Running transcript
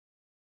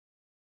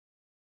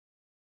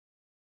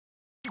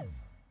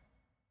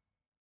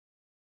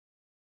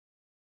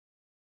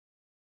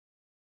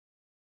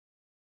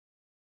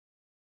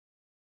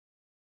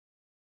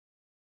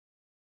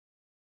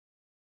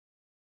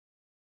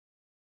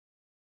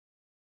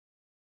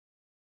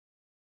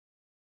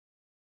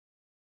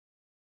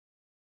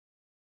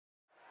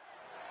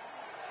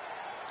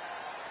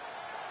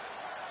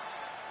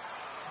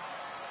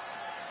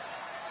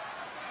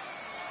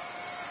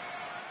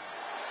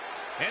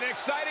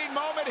exciting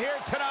moment here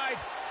tonight,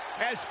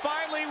 as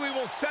finally we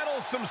will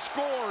settle some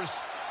scores.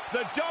 The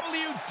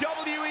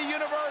WWE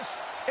Universe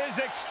is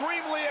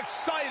extremely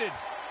excited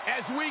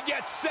as we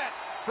get set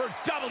for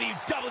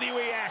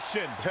WWE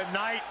action.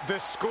 Tonight, the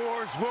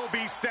scores will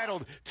be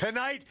settled.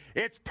 Tonight,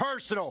 it's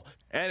personal.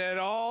 And it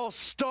all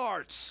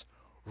starts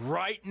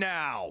right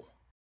now.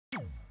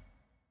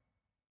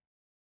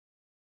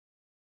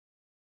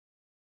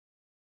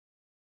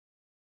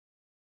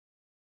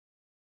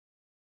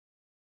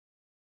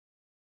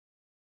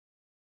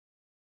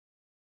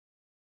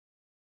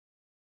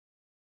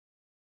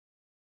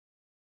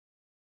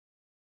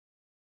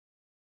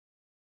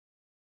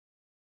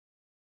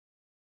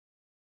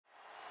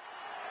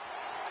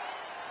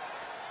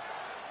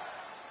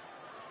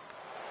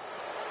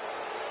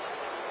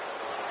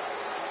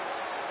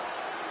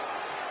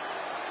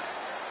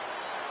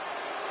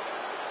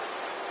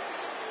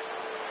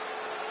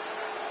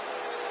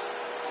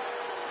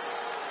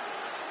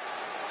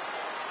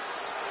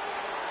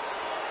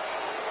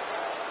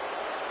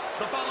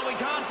 The following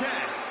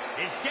contest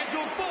is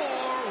scheduled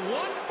for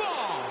one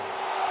fall.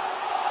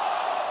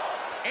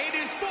 It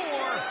is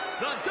for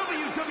the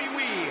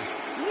WWE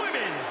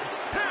Women's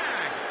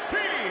Tag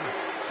Team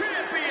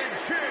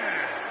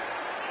Championship.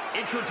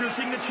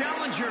 Introducing the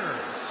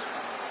challengers,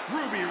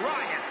 Ruby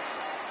Riott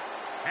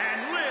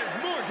and Liv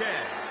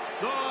Morgan,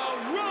 the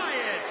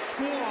Riott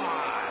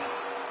Squad.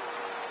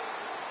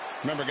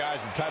 Remember,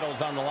 guys, the title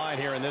is on the line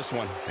here in this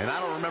one. And I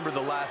don't remember the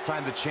last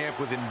time the champ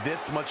was in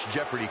this much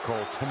jeopardy,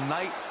 Cole.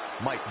 Tonight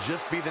might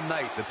just be the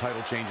night the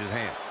title changes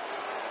hands.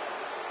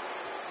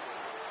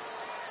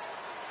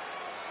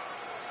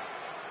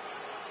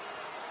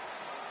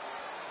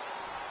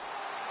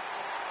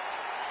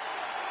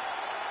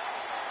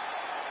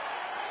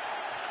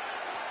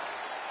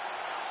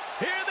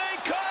 Here they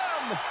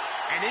come!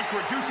 And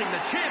introducing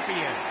the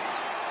champions,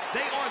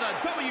 they are the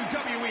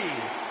WWE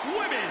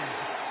Women's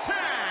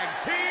Tag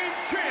Team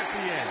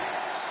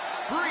Champions,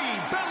 Brie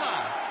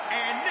Bella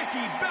and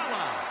Nikki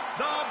Bella,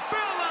 the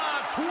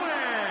Bella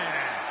Twins.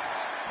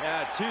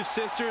 Yeah, two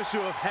sisters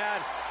who have had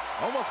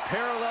almost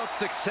parallel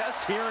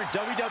success here in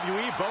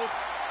WWE, both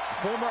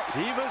former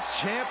Divas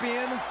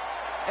champion.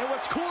 And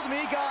what's cool to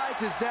me, guys,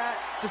 is that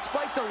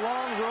despite the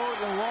long road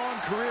and long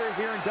career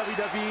here in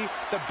WWE,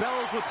 the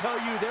Bellas will tell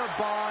you their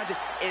bond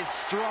is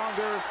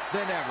stronger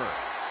than ever.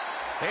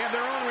 They have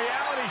their own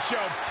reality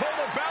show, Pull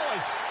the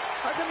Bellas.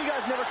 How come you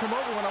guys never come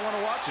over when I want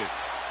to watch it?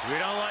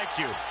 We don't like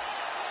you.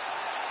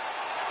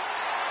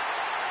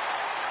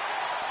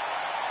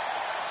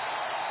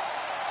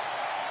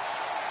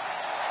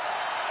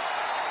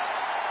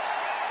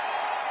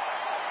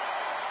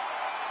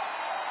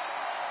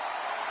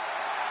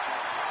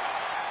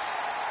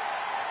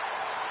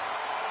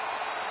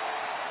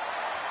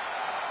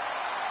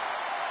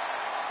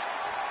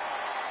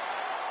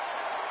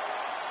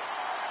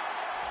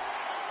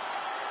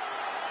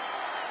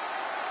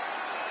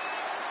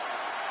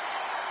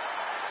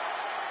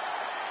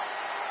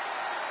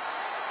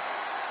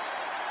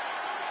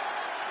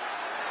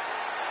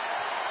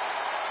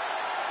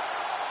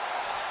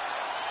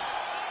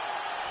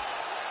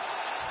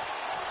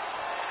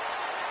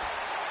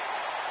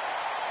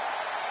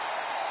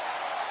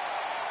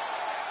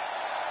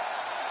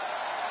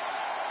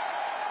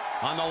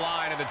 On the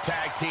line of the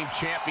Tag Team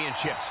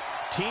Championships,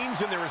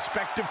 teams in their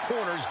respective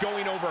corners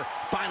going over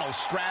final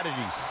strategies.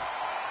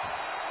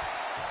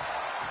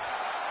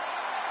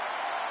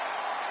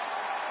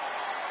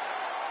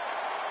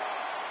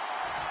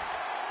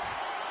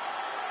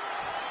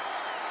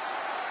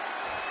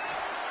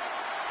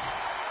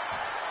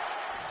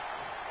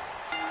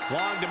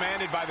 Long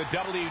demanded by the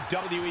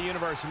WWE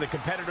Universe and the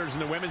competitors in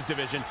the women's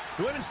division,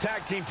 the women's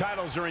tag team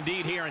titles are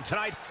indeed here, and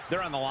tonight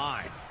they're on the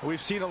line.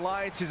 We've seen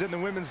alliances in the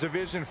women's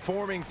division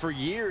forming for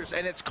years,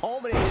 and it's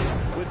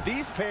culminated with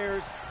these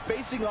pairs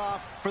facing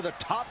off for the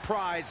top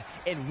prize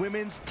in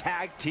women's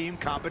tag team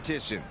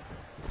competition.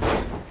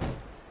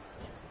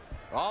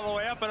 All the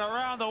way up and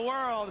around the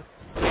world.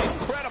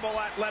 Incredible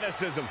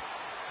athleticism.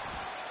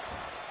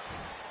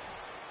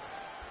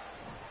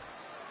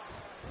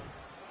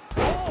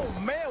 Oh,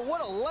 man,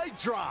 what a leg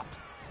drop.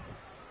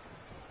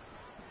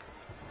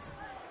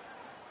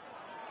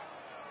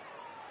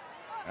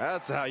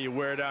 That's how you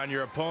wear down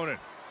your opponent.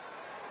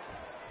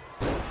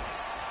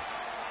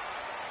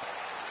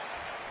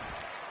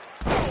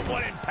 Oh,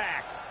 what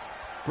impact.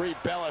 Brie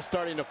Bella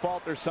starting to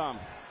falter some.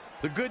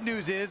 The good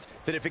news is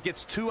that if it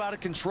gets too out of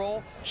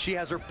control, she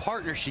has her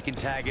partner she can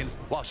tag in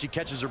while she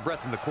catches her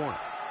breath in the corner.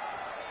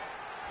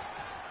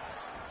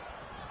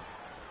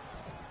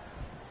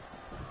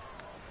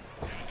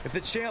 If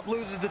the champ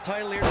loses the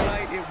title here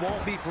tonight, it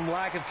won't be from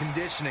lack of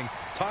conditioning.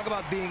 Talk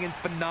about being in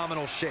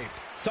phenomenal shape.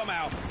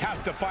 Somehow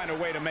has to find a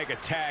way to make a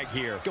tag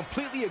here.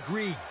 Completely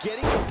agree.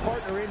 Getting a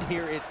partner in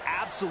here is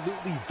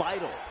absolutely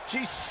vital.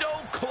 She's so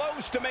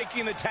close to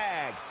making the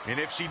tag. And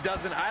if she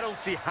doesn't, I don't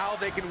see how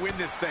they can win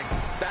this thing.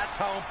 That's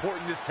how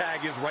important this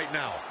tag is right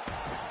now.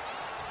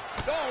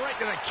 Oh, right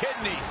to the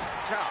kidneys.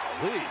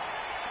 Golly.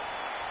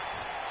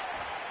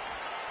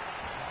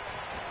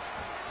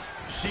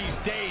 She's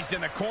dazed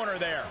in the corner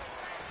there.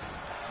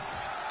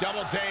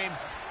 Double team.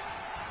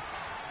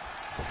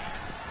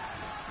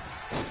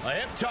 A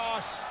hip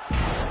toss.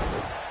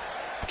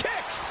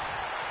 Kicks.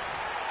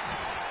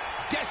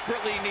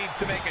 Desperately needs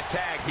to make a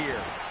tag here.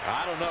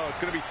 I don't know. It's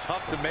going to be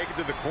tough to make it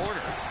to the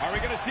corner. Are we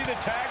going to see the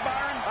tag,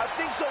 Byron? I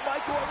think so,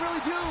 Michael. I really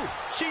do.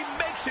 She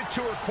makes it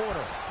to her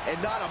corner. And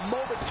not a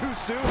moment too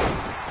soon.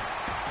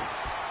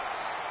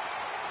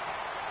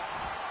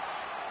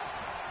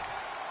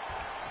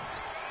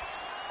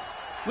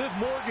 Liv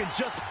Morgan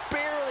just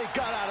barely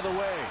got out of the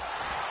way.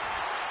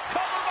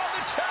 Cover by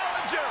the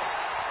challenger.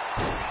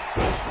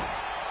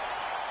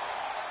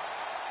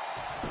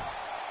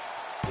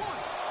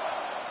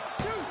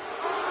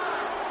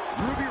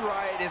 Ruby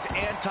Riott is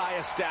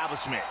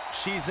anti-establishment.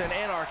 She's an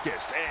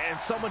anarchist and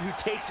someone who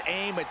takes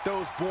aim at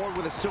those born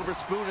with a silver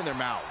spoon in their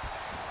mouths.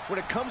 When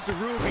it comes to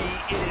Ruby,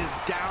 it is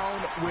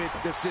down with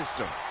the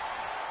system.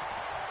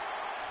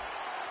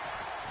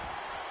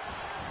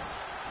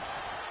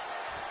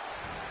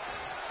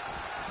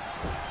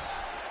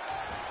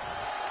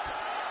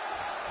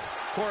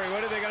 Corey,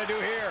 what are they going to do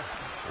here?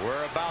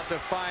 We're about to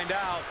find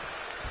out.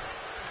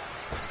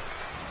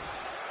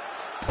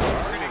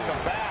 Targeting the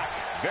back.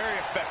 Very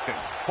effective.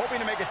 Hoping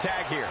to make a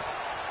tag here.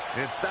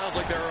 And it sounds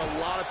like there are a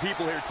lot of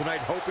people here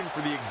tonight hoping for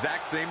the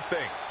exact same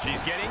thing.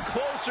 She's getting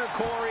closer,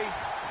 Corey.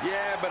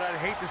 Yeah, but I'd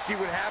hate to see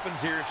what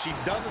happens here if she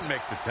doesn't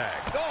make the tag.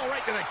 Oh,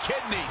 right to the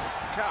kidneys.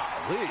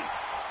 Golly.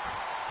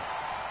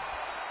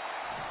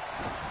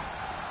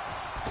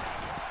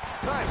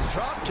 Nice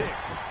drop kick.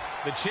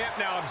 The champ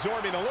now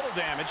absorbing a little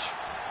damage.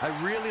 I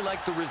really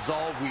like the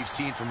resolve we've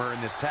seen from her in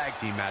this tag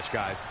team match,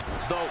 guys.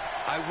 Though,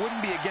 I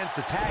wouldn't be against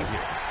the tag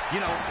here. You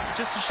know,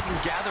 just so she can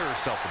gather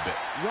herself a bit.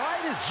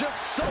 Riott is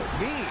just so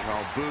mean.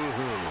 Oh,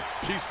 boo-hoo.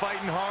 She's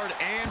fighting hard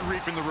and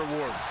reaping the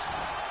rewards.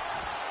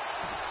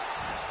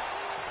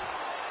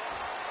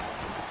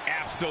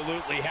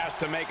 Absolutely has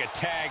to make a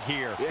tag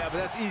here. Yeah, but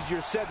that's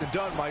easier said than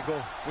done,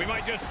 Michael. We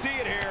might just see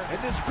it here.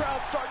 And this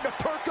crowd's starting to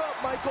perk up,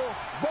 Michael.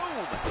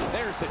 Boom!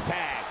 There's the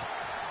tag.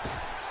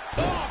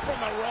 Oh, from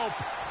the rope.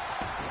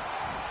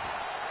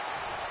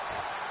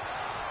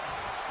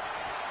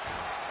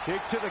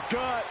 Kick to the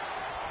gut.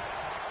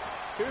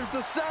 Here's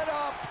the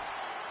setup.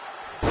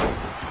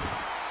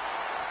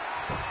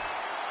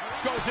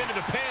 Goes into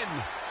the pin.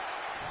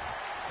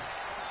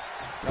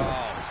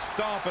 Oh,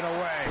 stomping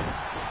away.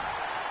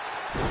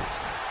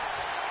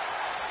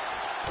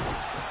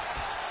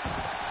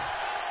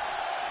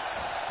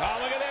 Oh,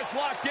 look at this,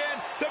 locked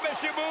in.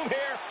 Submission move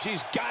here.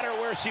 She's got her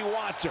where she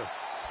wants her.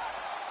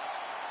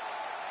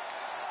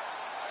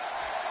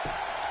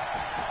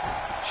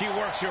 She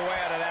works her way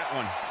out of that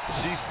one.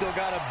 She's still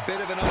got a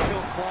bit of an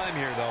uphill climb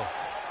here, though.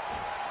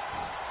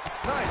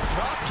 Nice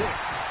drop kick.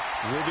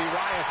 Ruby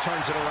Riott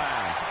turns it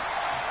around.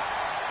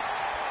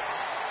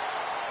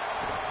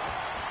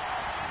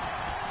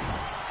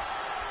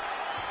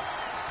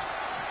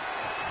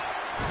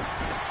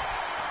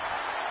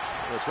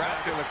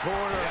 Trapped in the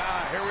corner.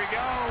 Yeah, here we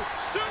go.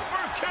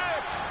 Super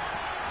kick.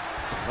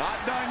 Not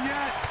done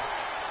yet.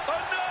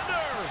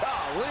 Another.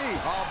 Golly.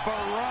 A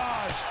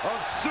barrage of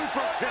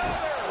super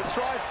kicks. The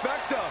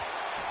trifecta.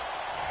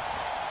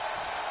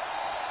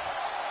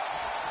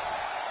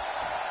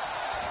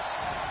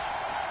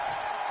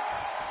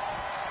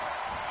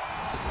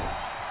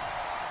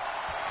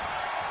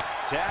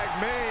 Tag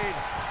made.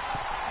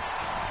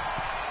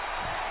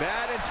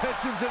 Bad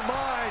intentions in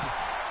mind.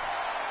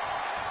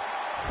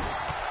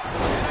 And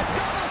a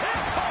double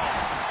hip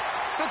toss.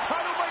 The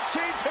title might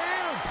change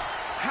hands.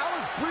 How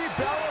is Brie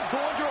Bella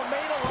going to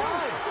remain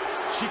alive?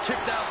 She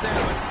kicked out there,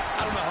 but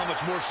I don't know how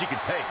much more she can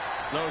take.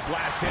 Those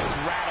last hits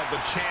rattled the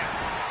champ.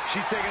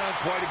 She's taking on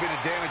quite a bit of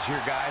damage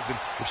here, guys, and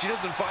if she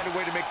doesn't find a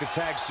way to make the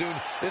tag soon,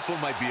 this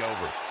one might be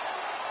over.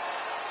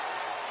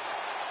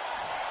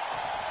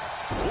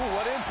 Ooh,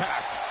 what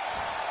impact.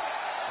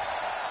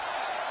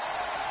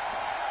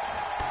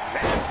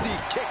 Nasty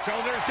kick.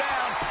 Shoulders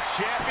down.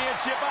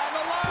 Championship on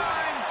the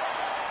line.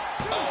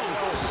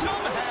 Oh,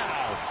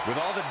 somehow. With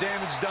all the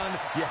damage done,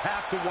 you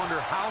have to wonder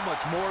how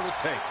much more it'll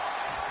take.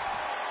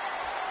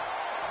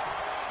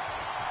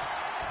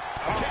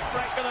 Kick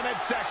right to the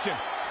midsection.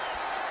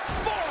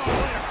 Forearm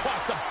right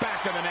across the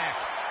back of the neck.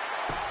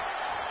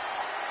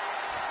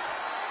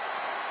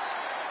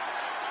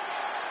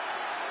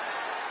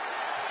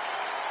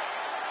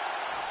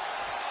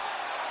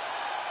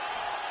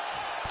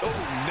 Oh,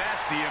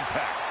 nasty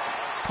impact.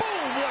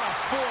 Boom, what a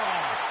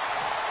forearm.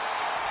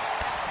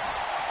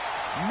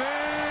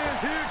 Man,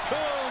 here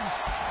comes.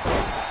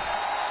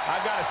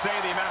 I've got to say,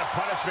 the amount of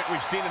punishment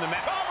we've seen in the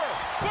match. Cover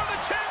for the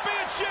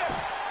championship.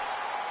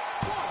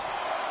 1,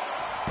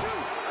 2.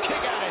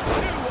 Kick out at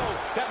 2. Whoa,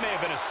 that may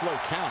have been a slow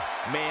count.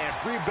 Man,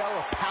 Brie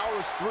Bella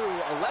powers through.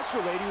 A lesser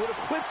lady would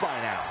have quit by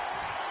now.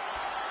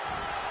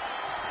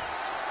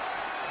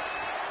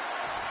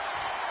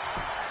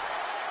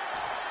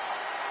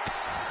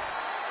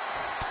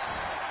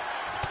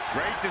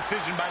 Great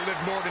decision by Liv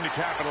Morgan to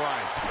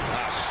capitalize.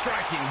 A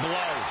striking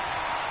blow.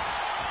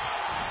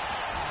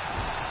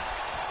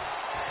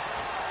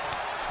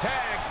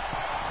 Tag.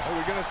 What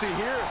are we going to see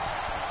here?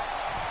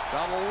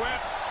 Double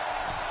whip.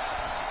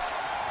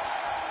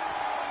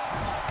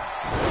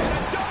 And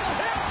a double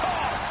hip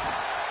toss.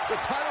 The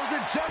title's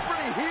in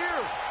jeopardy here.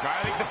 I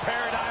think the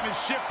paradigm has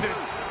shifted.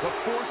 The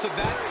force of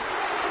that.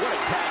 What a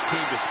tag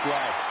team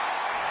display.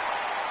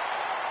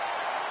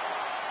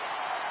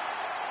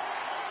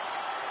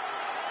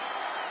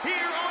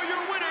 Here are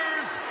your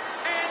winners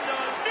and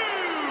the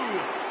new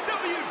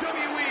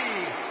WWE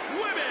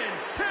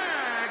Women's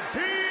Tag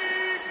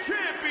Team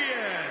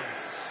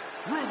Champions,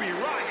 Ruby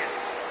Riott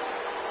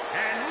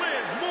and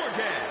Liv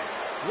Morgan.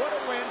 What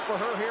a win for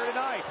her here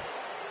tonight.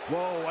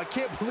 Whoa, I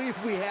can't believe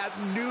we have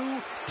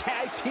new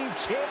tag team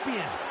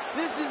champions.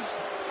 This is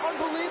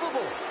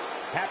unbelievable.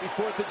 Happy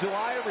 4th of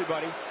July,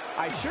 everybody.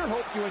 I sure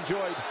hope you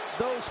enjoyed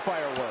those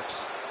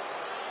fireworks.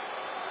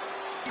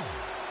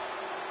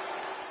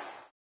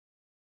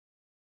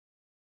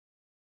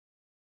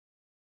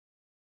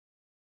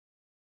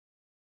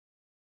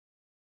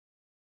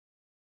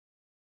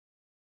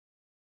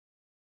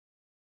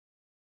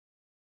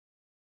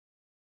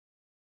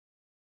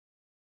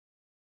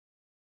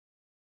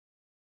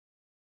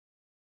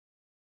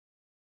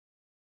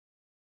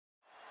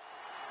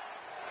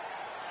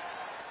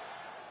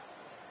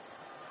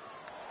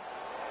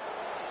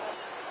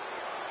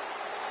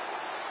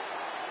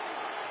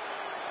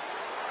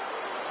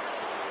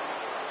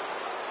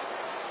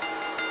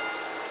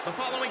 The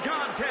following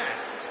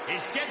contest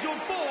is scheduled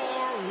for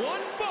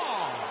one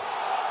fall.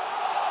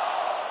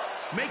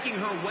 Making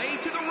her way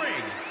to the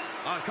ring,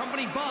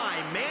 accompanied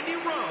by Mandy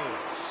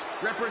Rose,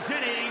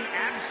 representing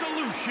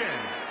Absolution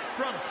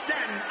from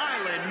Staten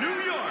Island,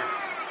 New York,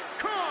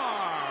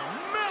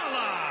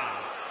 Carmella.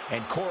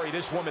 And Corey,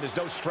 this woman is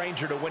no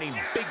stranger to winning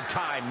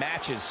big-time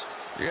matches.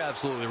 You're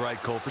absolutely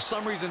right, Cole. For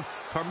some reason,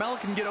 Carmella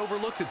can get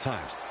overlooked at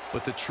times.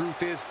 But the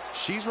truth is,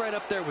 she's right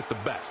up there with the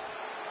best.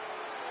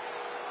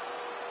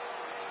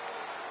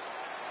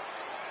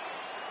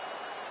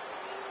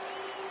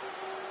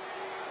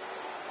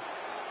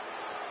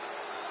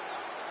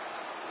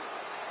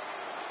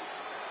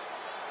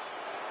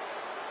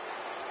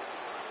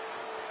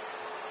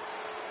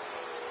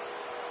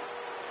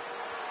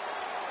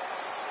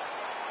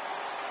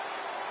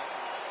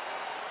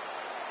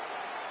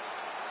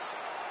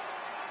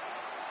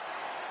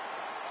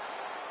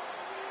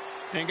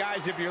 And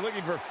guys, if you're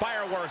looking for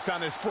fireworks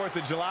on this 4th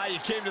of July, you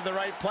came to the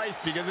right place,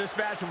 because this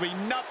match will be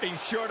nothing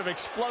short of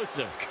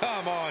explosive.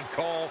 Come on,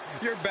 Cole.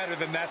 You're better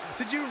than that.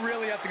 Did you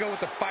really have to go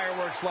with the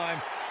fireworks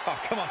line? Oh,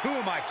 come on. Who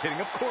am I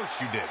kidding? Of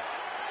course you did.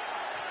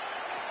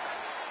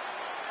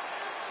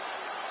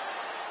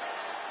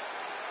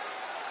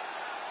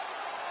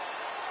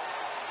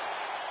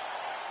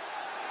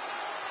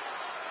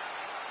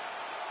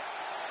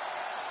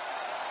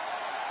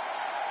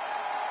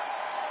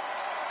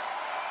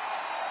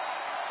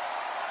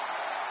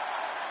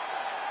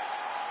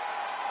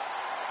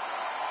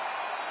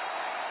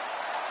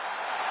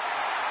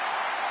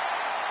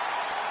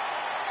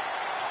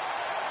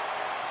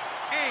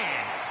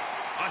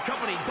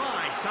 Accompanied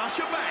by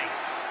Sasha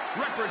Banks,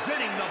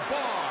 representing the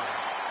Bar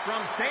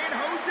from San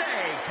Jose,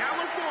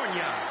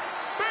 California,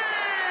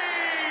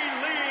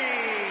 Bayley.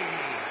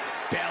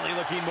 Bayley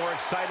looking more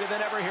excited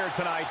than ever here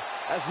tonight.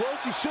 As well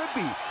as she should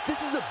be.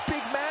 This is a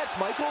big match,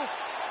 Michael.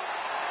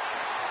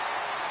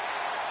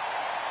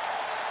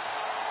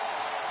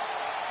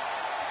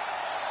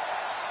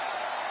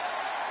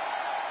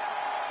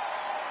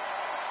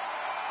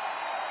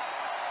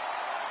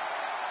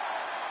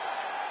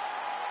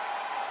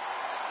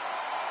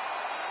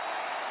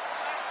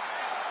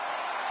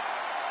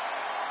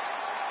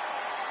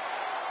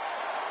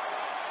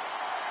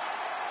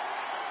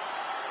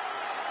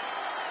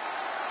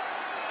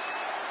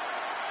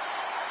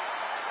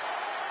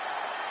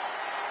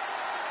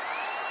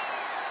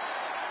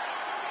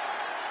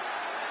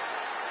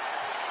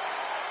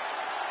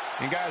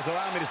 And guys,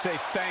 allow me to say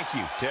thank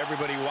you to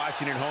everybody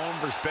watching at home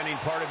for spending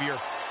part of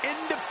your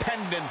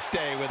Independence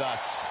Day with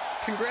us.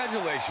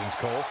 Congratulations,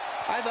 Cole.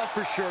 I thought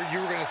for sure you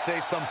were going to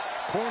say some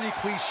corny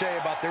cliche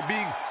about there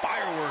being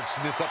fireworks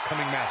in this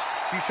upcoming match.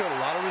 You showed a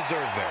lot of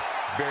reserve there.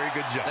 Very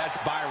good job. That's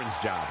Byron's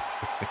job.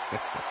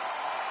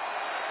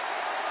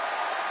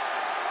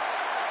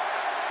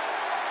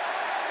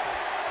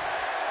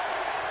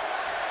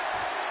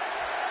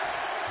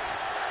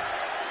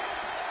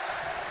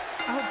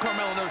 I hope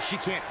Carmella knows she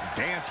can't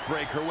dance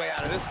break her way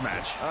out of this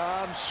match.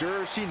 I'm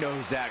sure she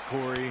knows that,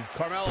 Corey.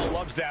 Carmella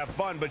loves to have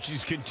fun, but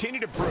she's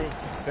continued to prove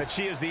that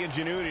she has the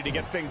ingenuity to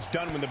get things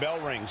done when the bell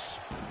rings.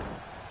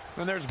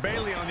 And there's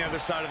Bayley on the other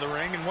side of the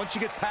ring, and once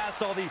you get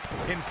past all the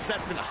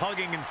incessant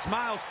hugging and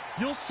smiles,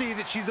 you'll see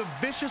that she's a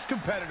vicious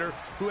competitor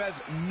who has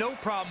no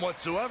problem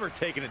whatsoever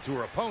taking it to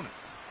her opponent.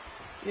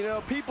 You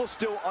know, people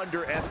still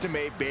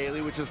underestimate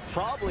Bayley, which is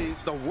probably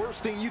the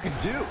worst thing you can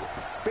do.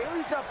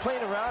 Bayley's not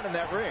playing around in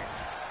that ring.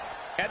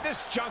 At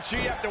this juncture,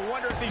 you have to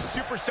wonder if these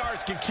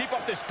superstars can keep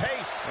up this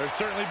pace. They're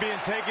certainly being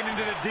taken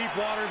into the deep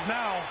waters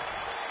now.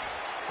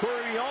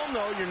 Corey, we all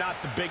know you're not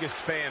the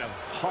biggest fan of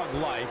Hug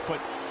Life,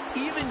 but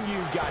even you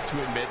got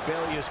to admit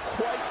Bayley is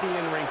quite the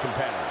in-ring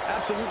competitor.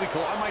 Absolutely,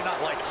 Cole. I might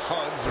not like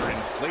hugs or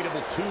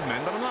inflatable tube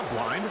men, but I'm not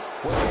blind.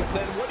 Well,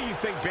 then what do you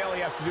think Bayley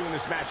has to do in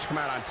this match to come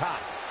out on top?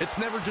 It's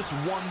never just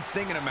one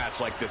thing in a match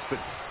like this, but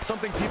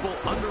something people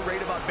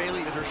underrate about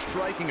Bayley is her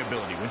striking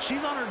ability. When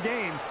she's on her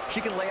game,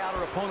 she can lay out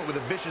her opponent with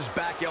a vicious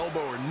back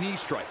elbow or knee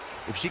strike.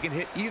 If she can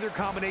hit either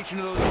combination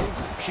of those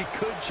moves, she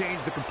could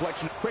change the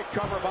complexion. Quick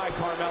cover by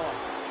Carmella.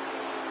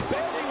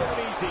 Bayley with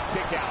an easy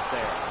kick out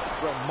there.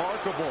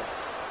 Remarkable.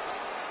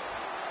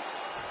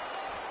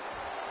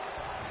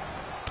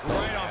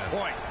 Right on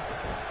point.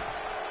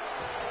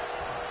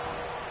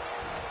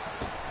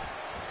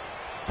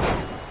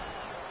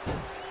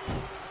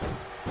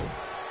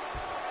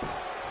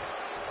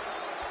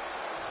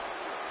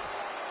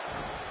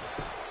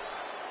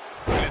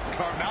 And it's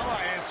Carmella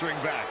answering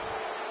back.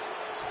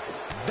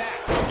 That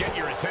will get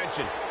your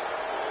attention.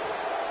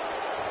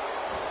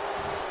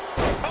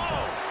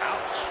 Oh!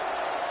 Ouch.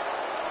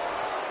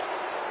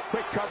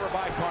 Quick cover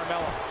by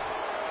Carmella.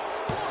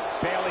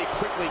 Bayley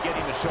quickly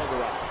getting the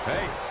shoulder up.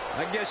 Hey,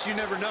 I guess you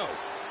never know.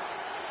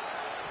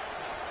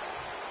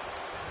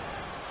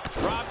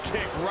 Drop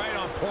kick right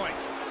on point.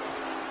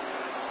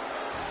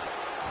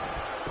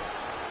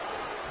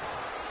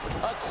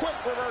 A quick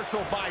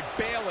reversal by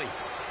Bayley.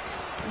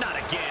 Not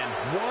again.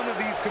 One of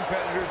these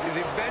competitors is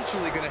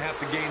eventually going to have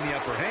to gain the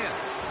upper hand.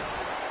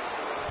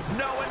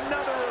 No,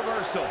 another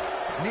reversal.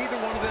 Neither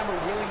one of them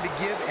are willing to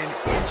give an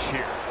inch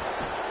here.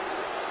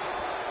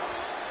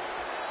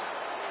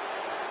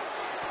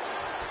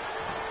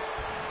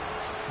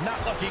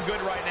 Not looking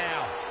good right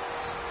now.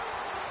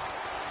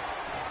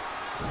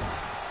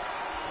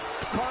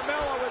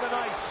 Carmella with a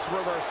nice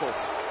reversal.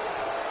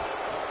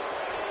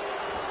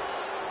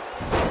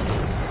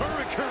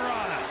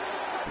 Hurricanrana.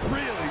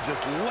 Really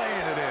just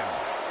laying it in.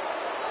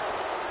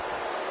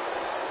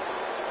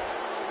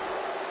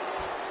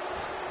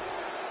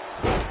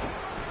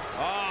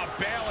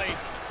 Bayley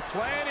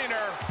planning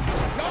her.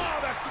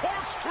 The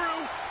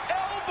corkscrew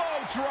elbow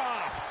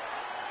drop.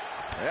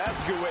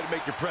 That's a good way to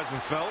make your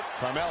presence felt.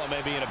 Carmella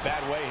may be in a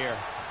bad way here.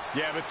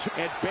 Yeah, but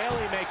And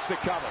Bayley makes the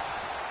cover.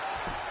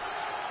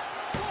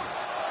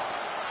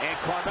 And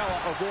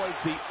Carmella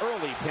avoids the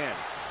early pin.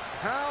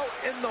 How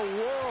in the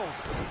world?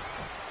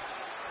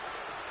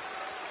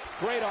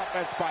 Great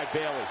offense by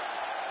Bayley.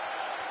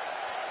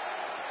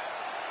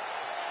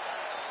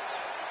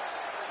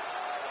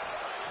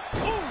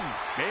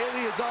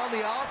 Bayley is on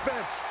the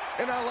offense,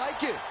 and I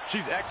like it.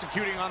 she's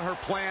executing on her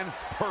plan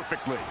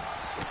perfectly.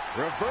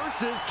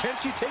 Reverses, can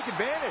she take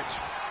advantage?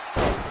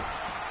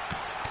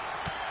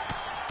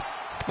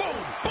 Boom,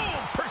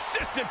 boom,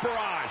 persistent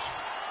barrage.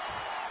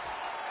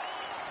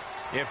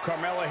 If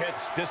Carmella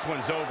hits, this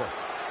one's over.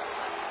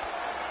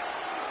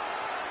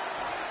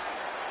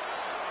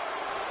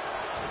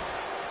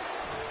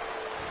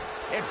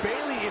 And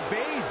Bayley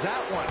evades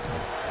that one.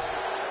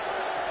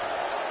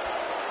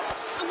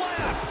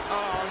 Slap!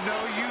 Oh, no,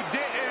 you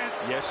didn't.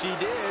 Yes, she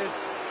did.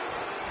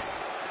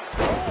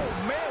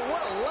 Oh, man,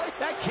 what a light.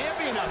 That can't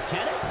be enough,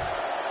 can it?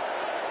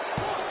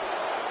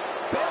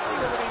 Bayley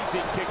with an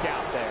easy kick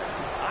out there.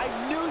 I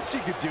knew she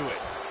could do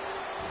it.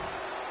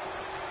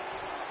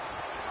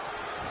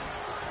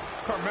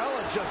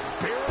 Carmella just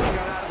barely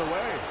got out of the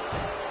way.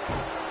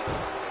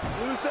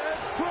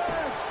 Luthez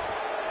press.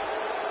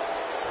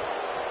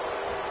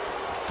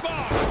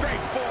 Oh,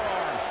 straight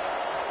forearm.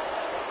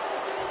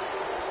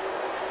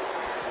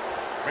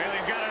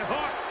 Bayley's got it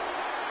hooked.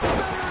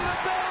 Bayley to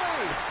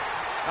Bayley.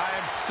 I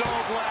am so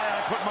glad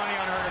I put money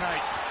on her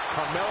tonight.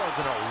 Carmella's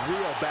in a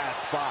real bad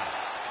spot.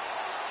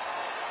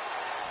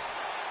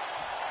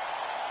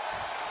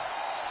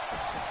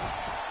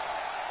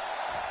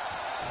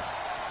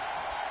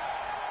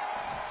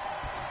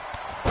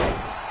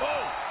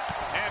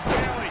 And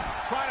Bayley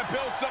trying to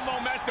build some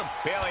momentum.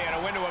 Bayley had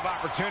a window of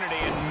opportunity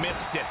and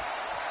missed it.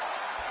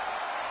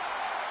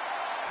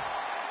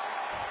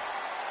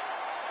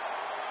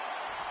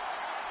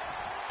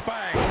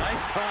 Bang,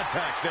 nice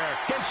contact there.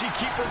 Can she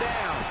keep her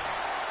down?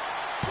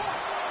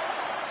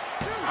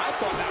 I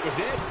thought that was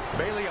it.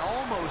 Bayley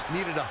almost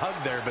needed a hug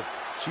there, but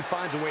she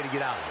finds a way to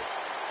get out of it.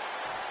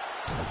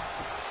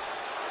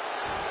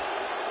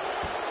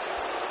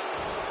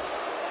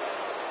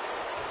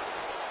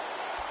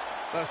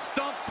 The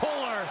stump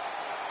puller.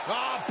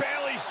 Oh,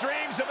 Bayley's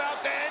dreams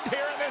about to end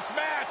here in this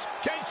match.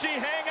 Can she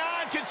hang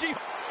on? Can she?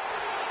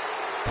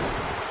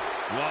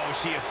 Whoa,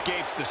 she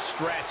escapes the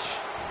stretch.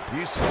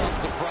 You smelled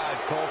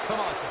surprise, Cole. Come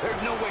on.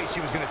 There's no way she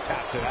was going to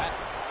tap to that.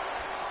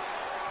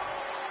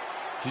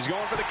 She's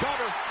going for the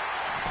cover.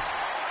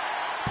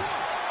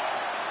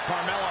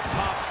 Carmella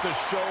pops the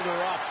shoulder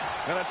up.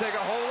 Gonna take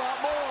a whole lot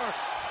more.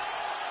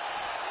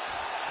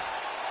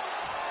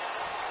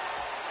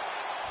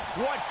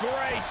 What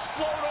grace.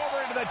 Float over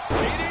into the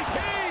DDT.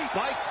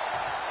 Fight.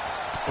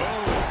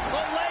 Boom.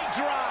 The leg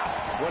drop.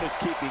 What is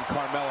keeping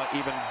Carmella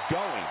even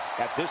going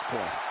at this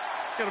point?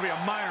 It'll be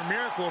a minor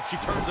miracle if she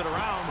turns it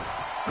around.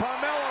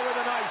 Carmella with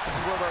a nice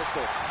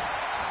reversal.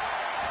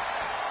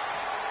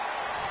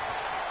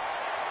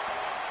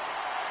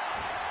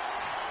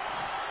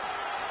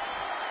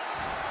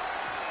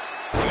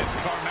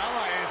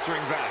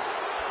 answering back.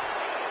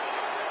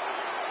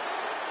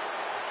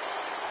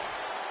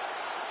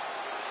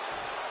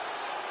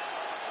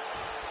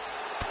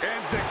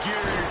 And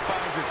Xavier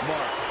finds its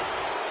mark.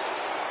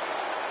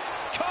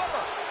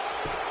 Cover.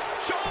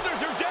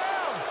 Shoulders are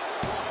down.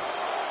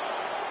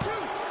 2,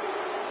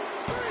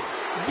 3.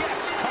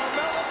 Yes,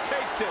 Carmella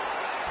takes it.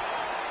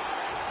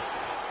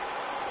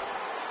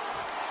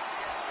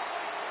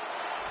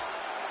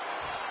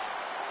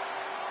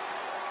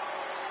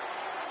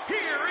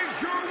 Here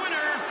is your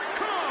winner,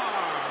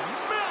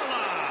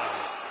 Carmella.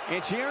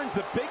 And she earns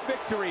the big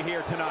victory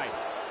here tonight.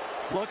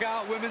 Look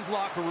out, women's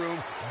locker room.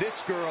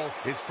 This girl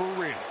is for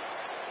real.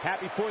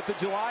 Happy 4th of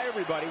July,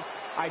 everybody.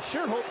 I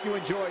sure hope you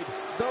enjoyed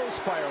those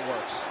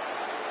fireworks.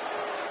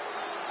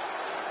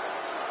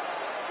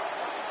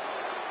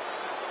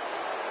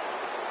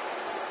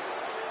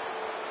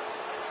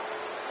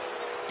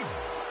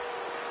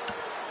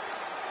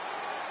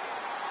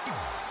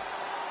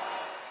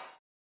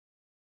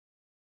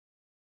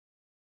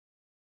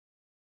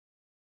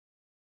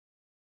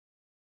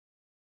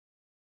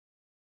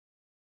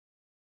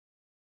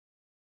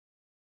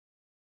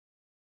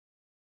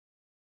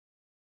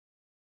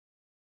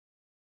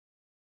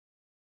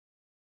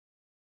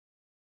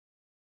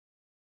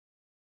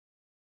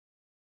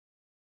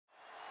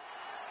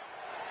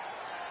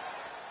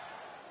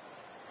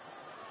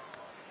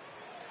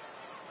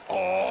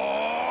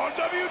 Oh,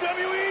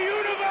 WWE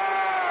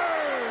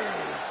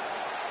Universe!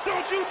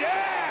 Don't you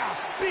dare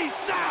be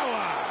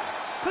sour!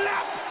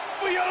 Clap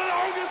for your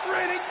longest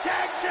reigning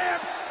tag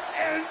champs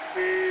and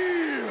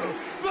feel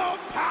the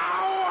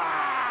power!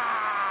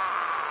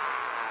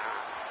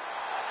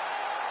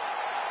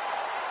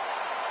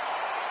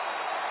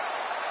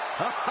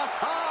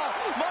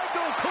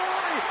 Michael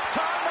Corey,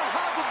 time to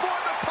hop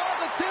aboard the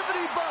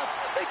positivity bus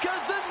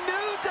because the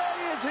new day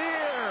is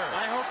here.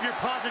 I hope your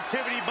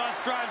positivity bus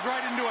drives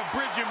right into a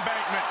bridge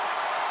embankment.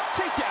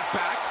 Take that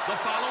back. The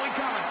following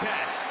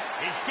contest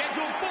is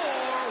scheduled for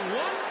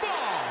one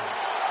fall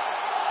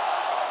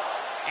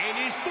and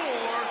is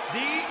for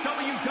the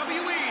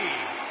WWE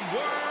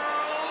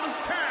World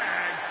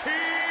Tag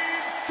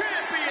Team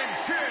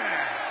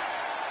Championship.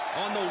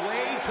 On the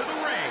way to the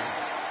ring,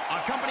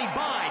 accompanied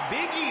by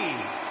Big E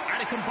at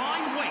a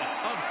combined weight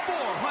of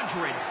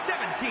 417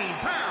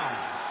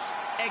 pounds,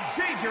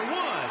 Xavier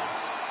Woods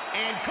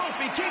and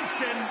Kofi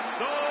Kingston,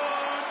 the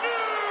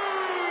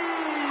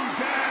New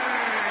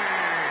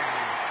Day.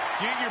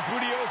 You eat your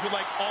bootios with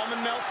like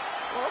almond milk?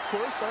 Well, of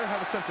course, I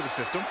have a sensitive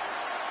system.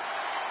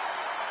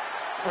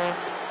 Well,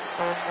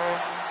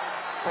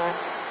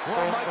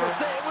 Michael,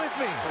 say it with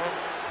me.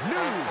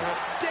 New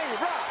Day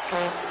rocks.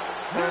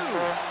 New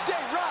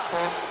Day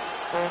rocks.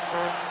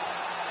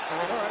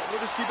 All right, we'll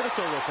just keep it a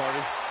solo party.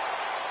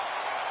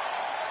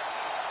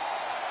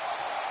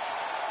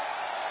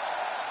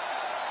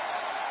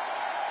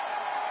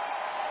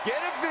 Get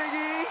it,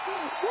 Biggie! Woo,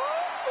 woo.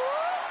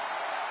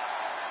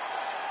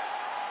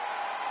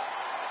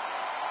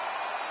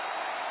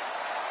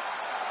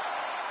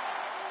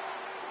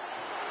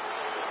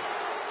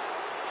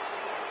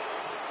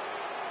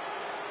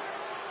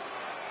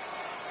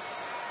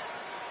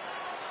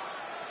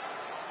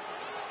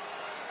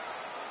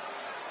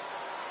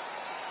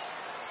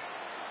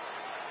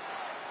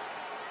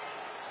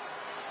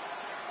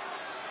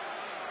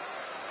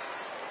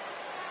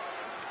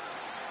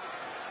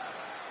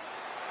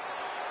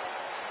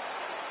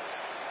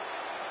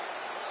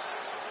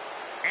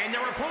 And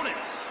their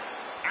opponents,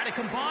 at a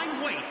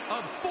combined weight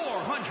of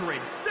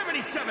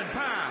 477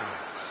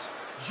 pounds,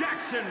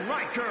 Jaxson,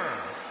 Ryker,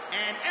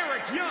 and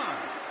Eric Young,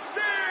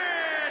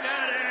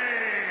 Sanity!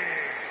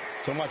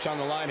 So much on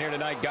the line here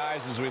tonight,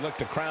 guys, as we look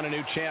to crown a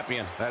new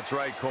champion. That's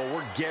right, Cole.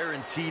 We're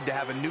guaranteed to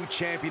have a new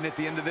champion at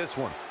the end of this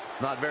one.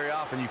 It's not very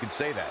often you can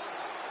say that.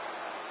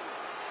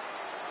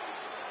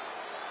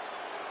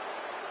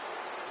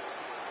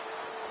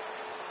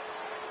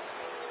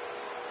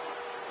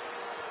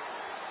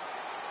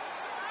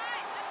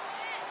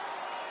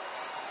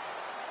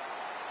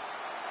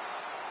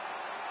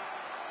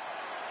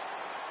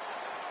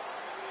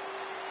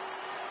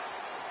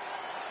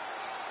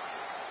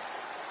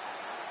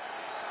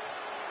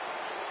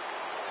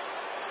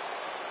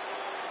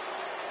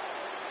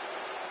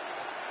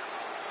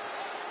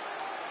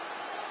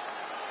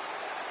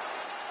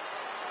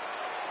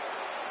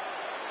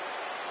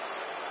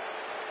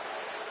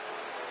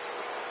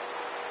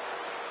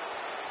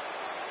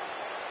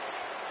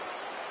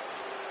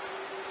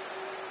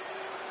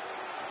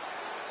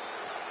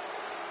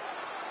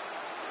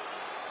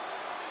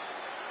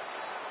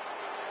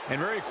 And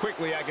very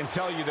quickly, I can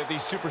tell you that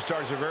these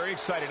superstars are very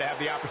excited to have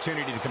the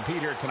opportunity to compete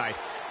here tonight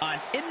on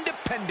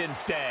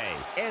Independence Day.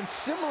 And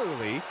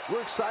similarly,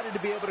 we're excited to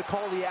be able to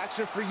call the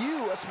action for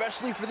you,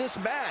 especially for this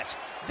match.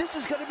 This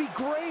is going to be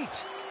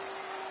great.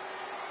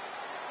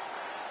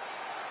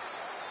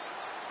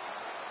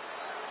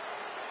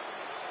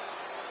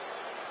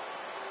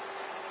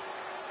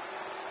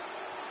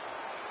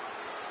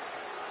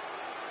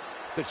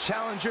 The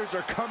challengers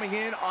are coming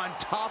in on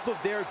top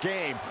of their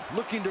game,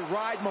 looking to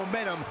ride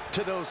momentum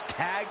to those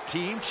tag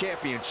team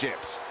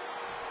championships.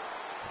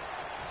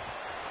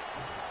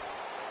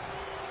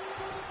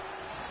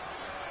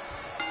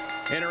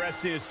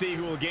 Interesting to see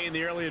who will gain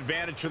the early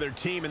advantage for their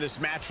team in this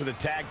match for the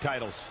tag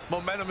titles.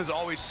 Momentum is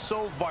always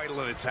so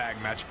vital in a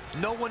tag match.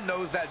 No one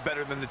knows that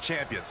better than the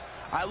champions.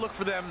 I look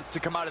for them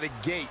to come out of the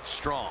gate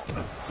strong.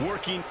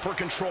 Working for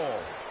control.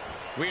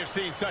 We have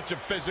seen such a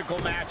physical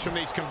match from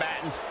these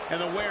combatants,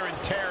 and the wear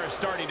and tear is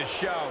starting to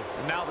show.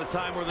 And now's the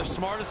time where the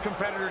smartest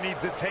competitor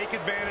needs to take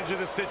advantage of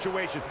the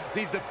situation,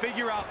 needs to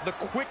figure out the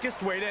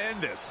quickest way to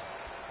end this.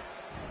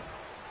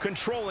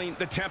 Controlling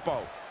the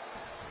tempo.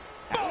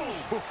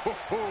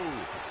 Boom!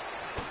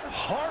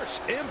 Harsh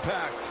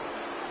impact.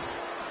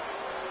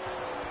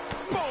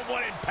 Boom,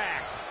 what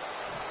impact.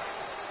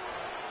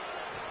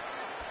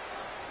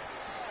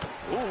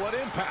 Ooh, what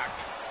impact.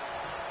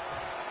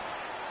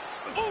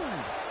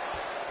 Ooh.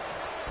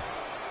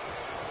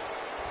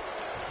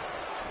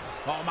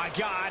 Oh, my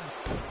God.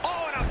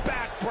 Oh, and a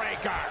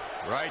backbreaker.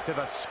 Right to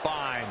the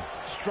spine.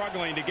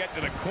 Struggling to get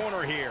to the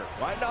corner here.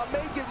 Might not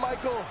make it,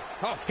 Michael.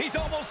 Oh, he's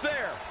almost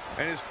there.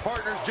 And his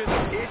partner's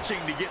just itching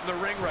to get in the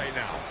ring right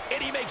now.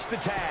 And he makes the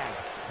tag.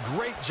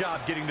 Great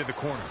job getting to the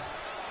corner.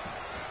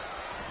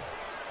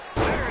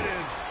 There it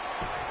is.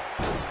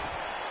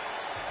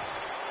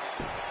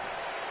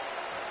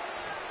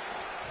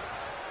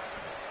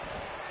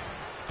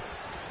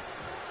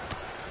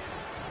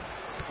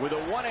 With a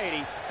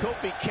 180,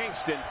 Kofi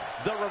Kingston,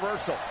 the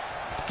reversal.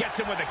 Gets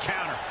him with a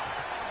counter.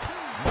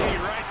 Knee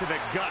right to the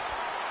gut.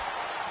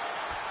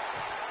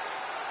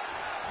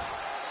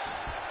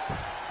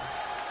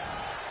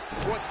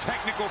 What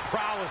technical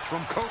prowess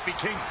from Kofi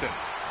Kingston.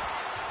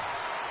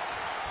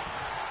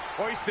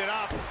 Hoisted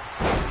up.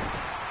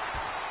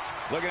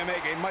 Looking to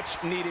make a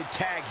much-needed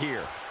tag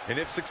here. And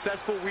if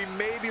successful, we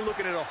may be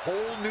looking at a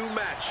whole new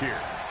match here.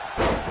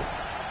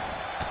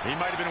 He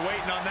might have been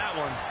waiting on that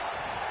one.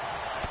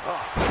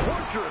 Oh,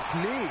 torturous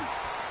knee.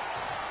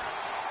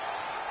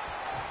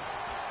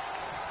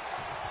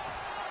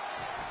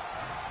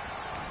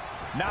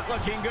 Not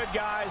looking good,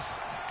 guys.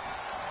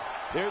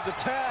 There's a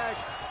tag.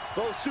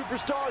 Both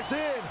superstars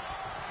in.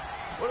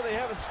 What do they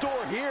have in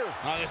store here?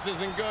 Oh, this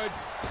isn't good.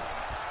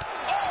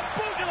 Oh,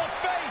 boot to the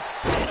face.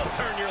 It'll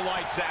turn your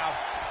lights out.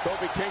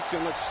 Kofi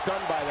Kingston looks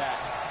stunned by that.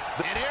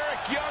 And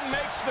Eric Young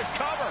makes the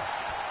cover.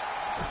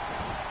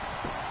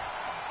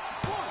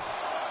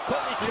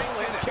 Kofi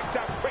Kingston kicks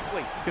out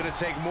quickly. It's going to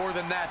take more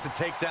than that to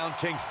take down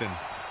Kingston.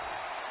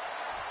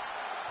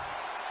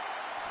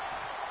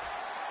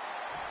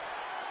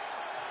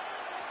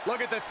 Look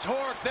at the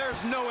torque.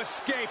 There's no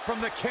escape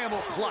from the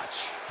camel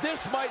clutch.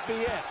 This might be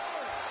it.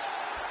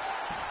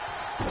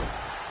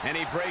 And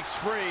he breaks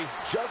free.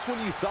 Just when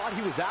you thought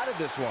he was out of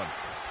this one.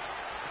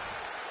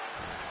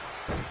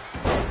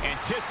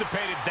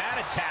 Anticipated that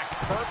attack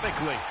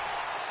perfectly.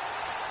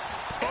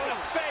 In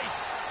the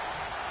face.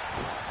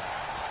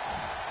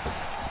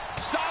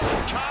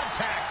 Solid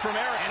contact from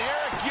Eric. And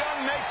Eric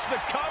Young makes the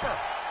cover.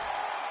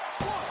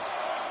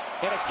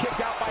 And a kick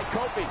out by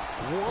Kofi.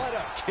 What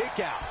a kick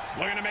out.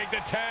 Looking to make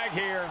the tag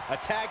here. A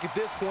tag at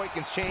this point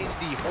can change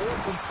the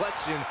whole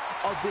complexion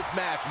of this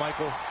match,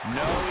 Michael.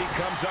 No, he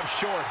comes up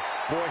short.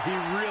 Boy, he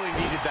really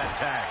needed that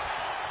tag.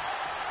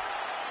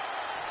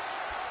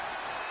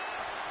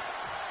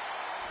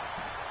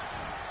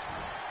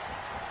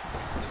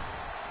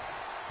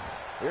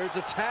 Here's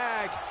a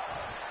tag.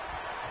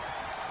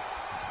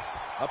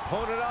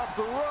 Opponent off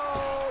the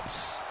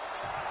ropes.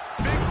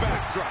 Big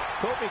backdrop.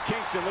 Kofi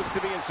Kingston looks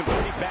to be in some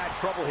pretty bad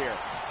trouble here.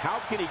 How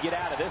can he get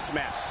out of this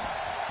mess?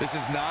 This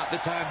is not the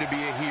time to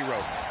be a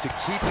hero. To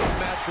keep this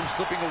match from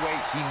slipping away,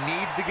 he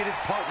needs to get his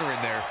partner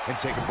in there and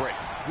take a break.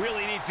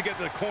 Really needs to get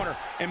to the corner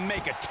and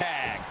make a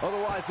tag.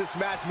 Otherwise, this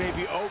match may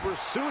be over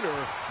sooner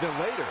than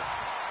later.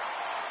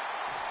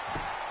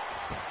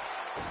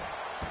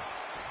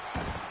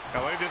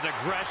 Oh, look at this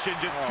aggression,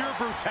 just pure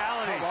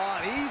brutality. Come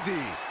on,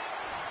 easy.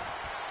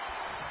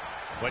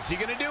 What's he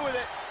going to do with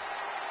it?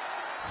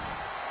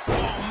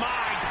 Oh,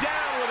 my,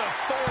 down with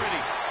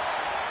authority.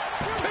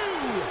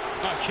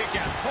 A kick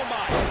out. Oh,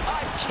 my,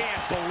 I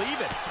can't believe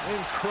it.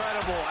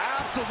 Incredible,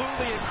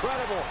 absolutely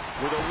incredible.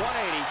 With a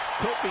 180,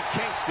 Kofi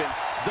Kingston,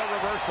 the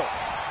reversal.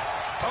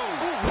 Oh,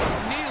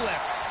 knee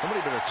lift.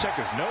 Somebody better check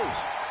his nose.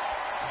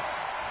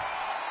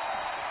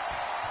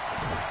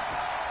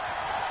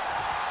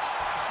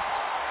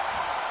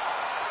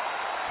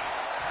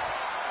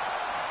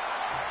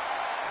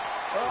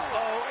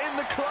 Uh-oh, in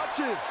the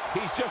clutches.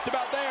 He's just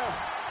about there.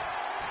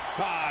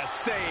 Ah,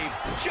 save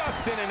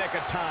just in the nick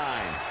of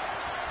time.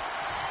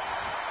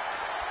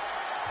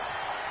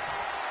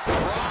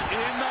 Brought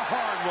in the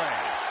hard way.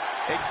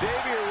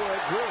 Xavier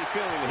Woods really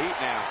feeling the heat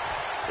now.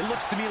 It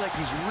looks to me like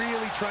he's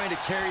really trying to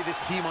carry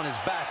this team on his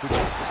back, which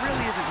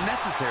really isn't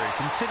necessary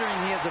considering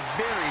he has a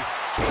very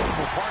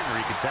capable partner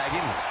he can tag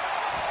in with.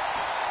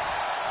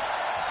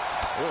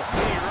 Oh,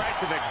 knee right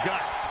to the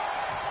gut.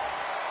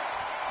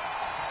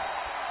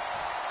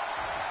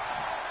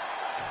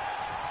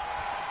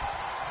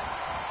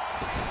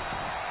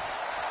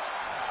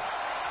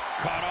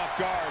 Caught off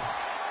guard.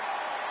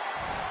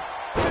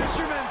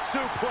 Fisherman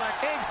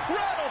suplex.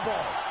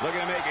 Incredible! Looking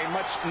to make a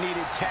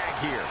much-needed tag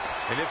here.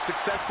 And if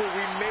successful,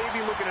 we may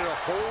be looking at a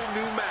whole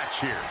new match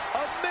here.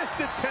 A missed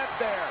attempt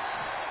there.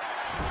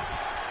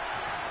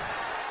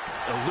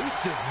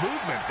 Elusive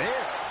movement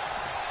there.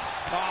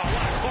 Oh,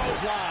 what a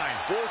clothesline.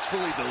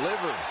 Forcefully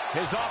delivered.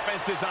 His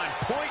offense is on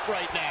point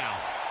right now.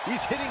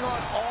 He's hitting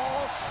on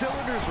all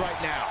cylinders right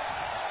now.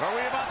 Are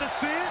we about to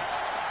see it?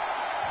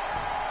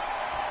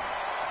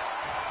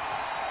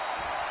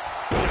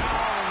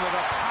 Down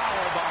with a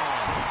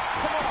powerbomb.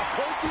 Come on,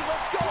 Kofi,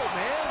 let's go,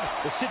 man.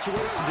 The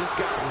situation just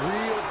got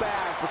real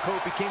bad for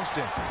Kofi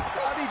Kingston.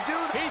 How'd he do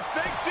that? He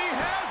thinks he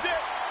has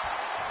it.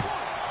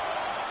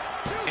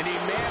 And he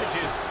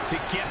manages to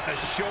get the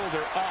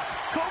shoulder up.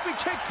 Kofi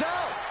kicks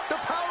out. The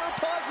power of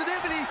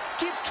positivity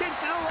keeps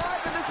Kingston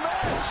alive in this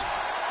match.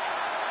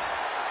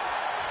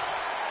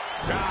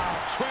 Now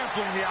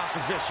trampling the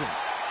opposition.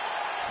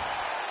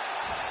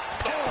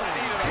 Oh,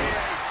 knee to the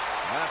face.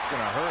 That's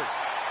going to hurt.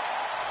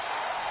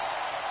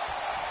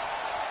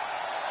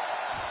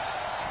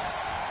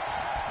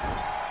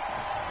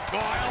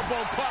 Oh,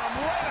 elbow caught him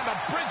right on the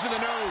bridge of the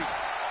nose.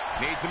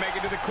 Needs to make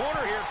it to the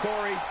corner here,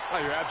 Corey. Oh,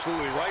 you're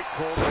absolutely right,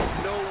 Cole. There's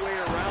no way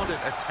around it.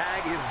 A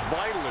tag is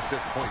vital at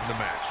this point in the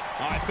match.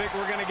 I think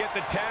we're going to get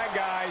the tag,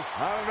 guys.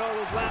 I don't know.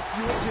 Those last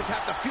few inches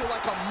have to feel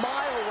like a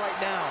mile right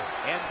now.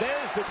 And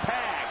there's the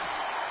tag.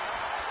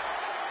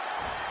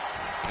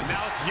 And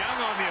now it's Young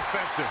on the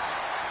offensive.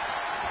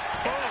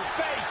 Oh,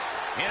 face.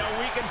 In a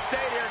weakened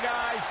state here,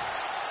 guys.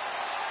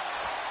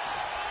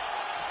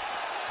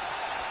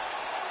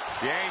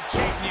 You ain't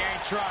cheating, you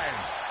ain't trying.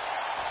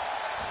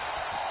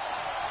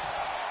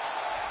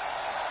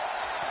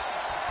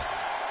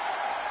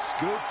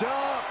 Scooped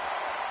up.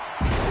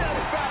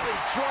 Death Valley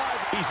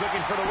Drive. He's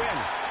looking for the win.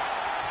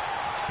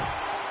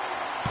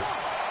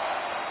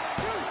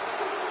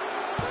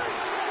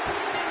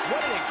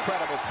 What an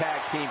incredible tag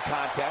team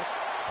contest.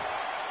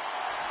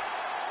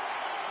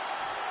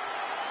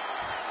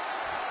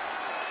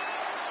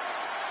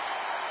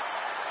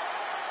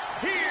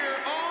 Here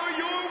are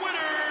your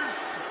winners,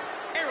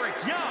 Eric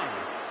Young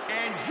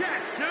and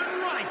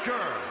Jaxson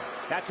Ryker.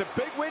 That's a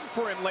big win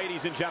for him,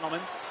 ladies and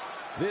gentlemen.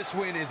 This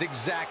win is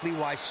exactly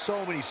why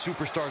so many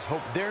superstars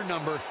hope their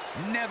number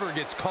never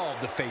gets called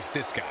to face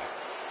this guy.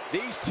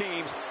 These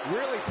teams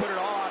really put it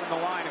all out on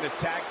the line in this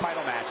tag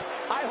title match.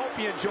 I hope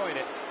you enjoyed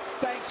it.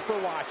 Thanks for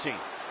watching.